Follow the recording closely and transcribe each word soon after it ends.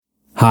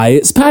Hi,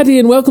 it's Paddy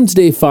and welcome to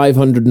day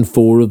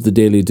 504 of the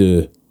Daily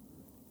Do.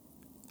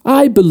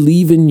 I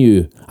believe in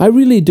you. I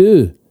really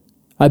do.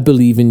 I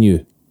believe in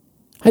you.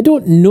 I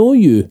don't know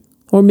you,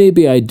 or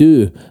maybe I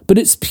do, but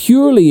it's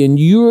purely in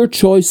your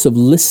choice of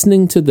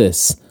listening to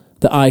this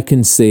that I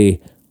can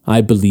say,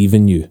 I believe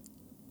in you.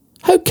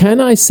 How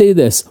can I say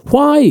this?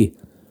 Why?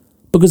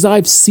 Because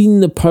I've seen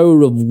the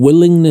power of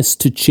willingness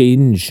to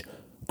change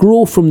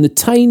grow from the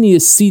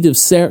tiniest seed of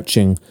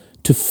searching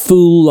to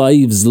full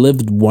lives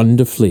lived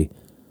wonderfully.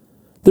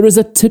 There is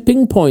a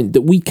tipping point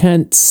that we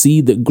can't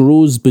see that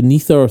grows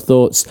beneath our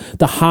thoughts,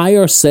 the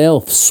higher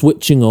self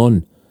switching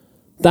on.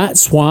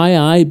 That's why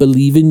I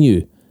believe in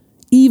you,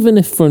 even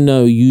if for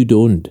now you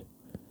don't.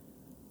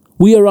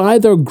 We are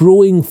either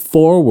growing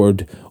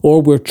forward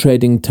or we're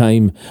treading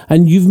time,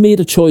 and you've made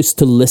a choice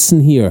to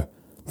listen here.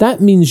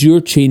 That means you're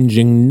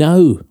changing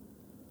now.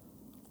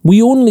 We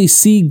only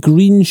see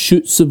green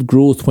shoots of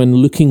growth when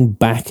looking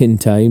back in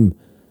time.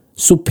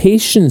 So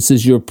patience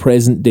is your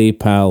present day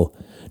pal.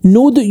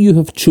 Know that you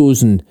have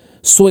chosen,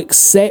 so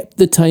accept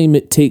the time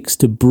it takes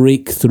to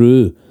break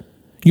through.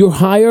 Your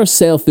higher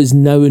self is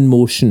now in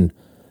motion.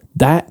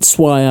 That's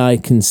why I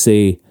can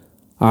say,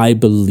 I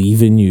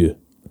believe in you.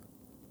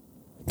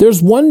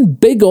 There's one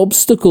big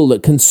obstacle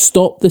that can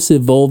stop this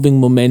evolving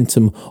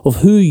momentum of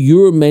who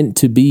you're meant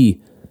to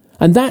be,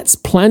 and that's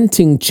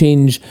planting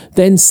change,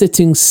 then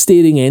sitting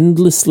staring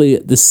endlessly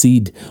at the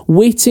seed,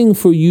 waiting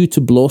for you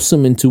to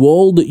blossom into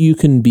all that you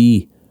can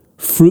be,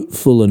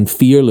 fruitful and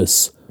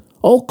fearless,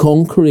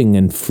 all-conquering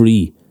and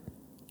free.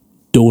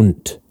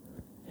 Don't.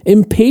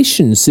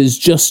 Impatience is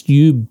just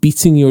you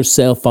beating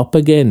yourself up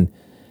again.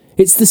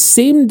 It's the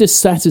same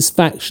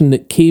dissatisfaction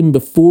that came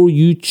before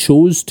you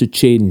chose to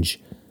change.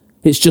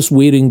 It's just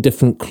wearing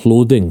different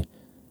clothing.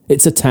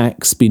 Its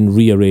attack's been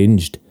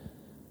rearranged.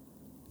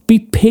 Be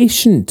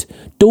patient.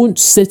 Don't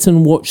sit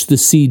and watch the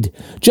seed.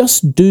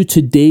 Just do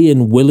today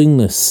in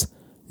willingness,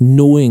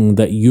 knowing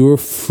that you're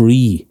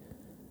free.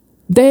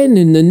 Then,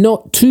 in the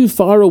not too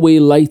far away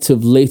light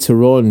of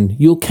later on,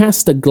 you'll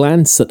cast a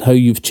glance at how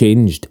you've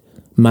changed,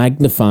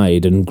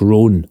 magnified and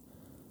grown.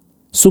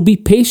 So be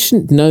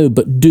patient now,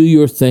 but do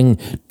your thing.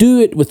 Do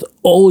it with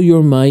all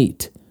your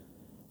might.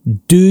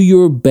 Do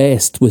your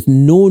best with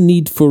no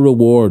need for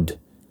reward,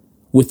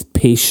 with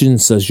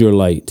patience as your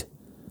light.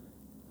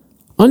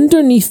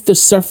 Underneath the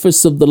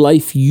surface of the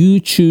life you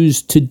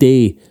choose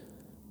today,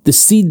 the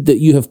seed that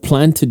you have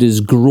planted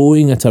is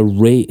growing at a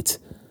rate.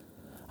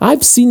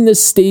 I've seen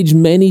this stage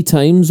many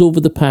times over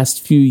the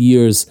past few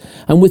years,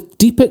 and with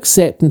deep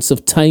acceptance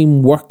of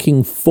time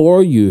working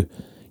for you,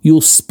 you'll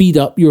speed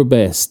up your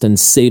best and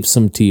save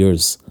some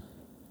tears.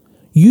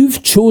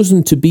 You've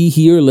chosen to be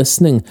here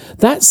listening.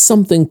 That's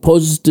something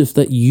positive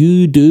that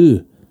you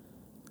do.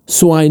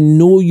 So I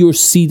know your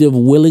seed of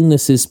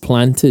willingness is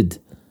planted.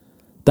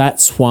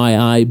 That's why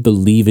I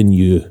believe in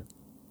you.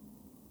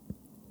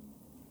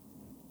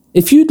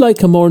 If you'd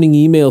like a morning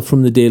email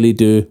from the Daily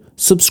Do,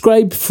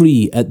 subscribe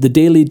free at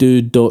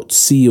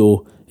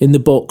thedailydo.co in the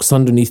box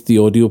underneath the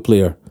audio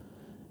player.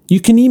 You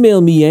can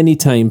email me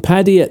anytime,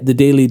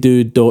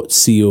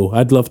 paddy@thedailydo.co.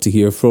 I'd love to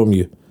hear from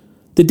you.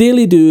 The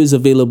Daily Do is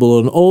available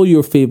on all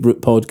your favourite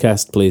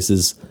podcast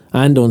places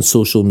and on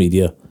social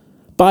media.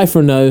 Bye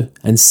for now,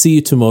 and see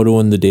you tomorrow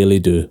on the Daily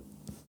Do.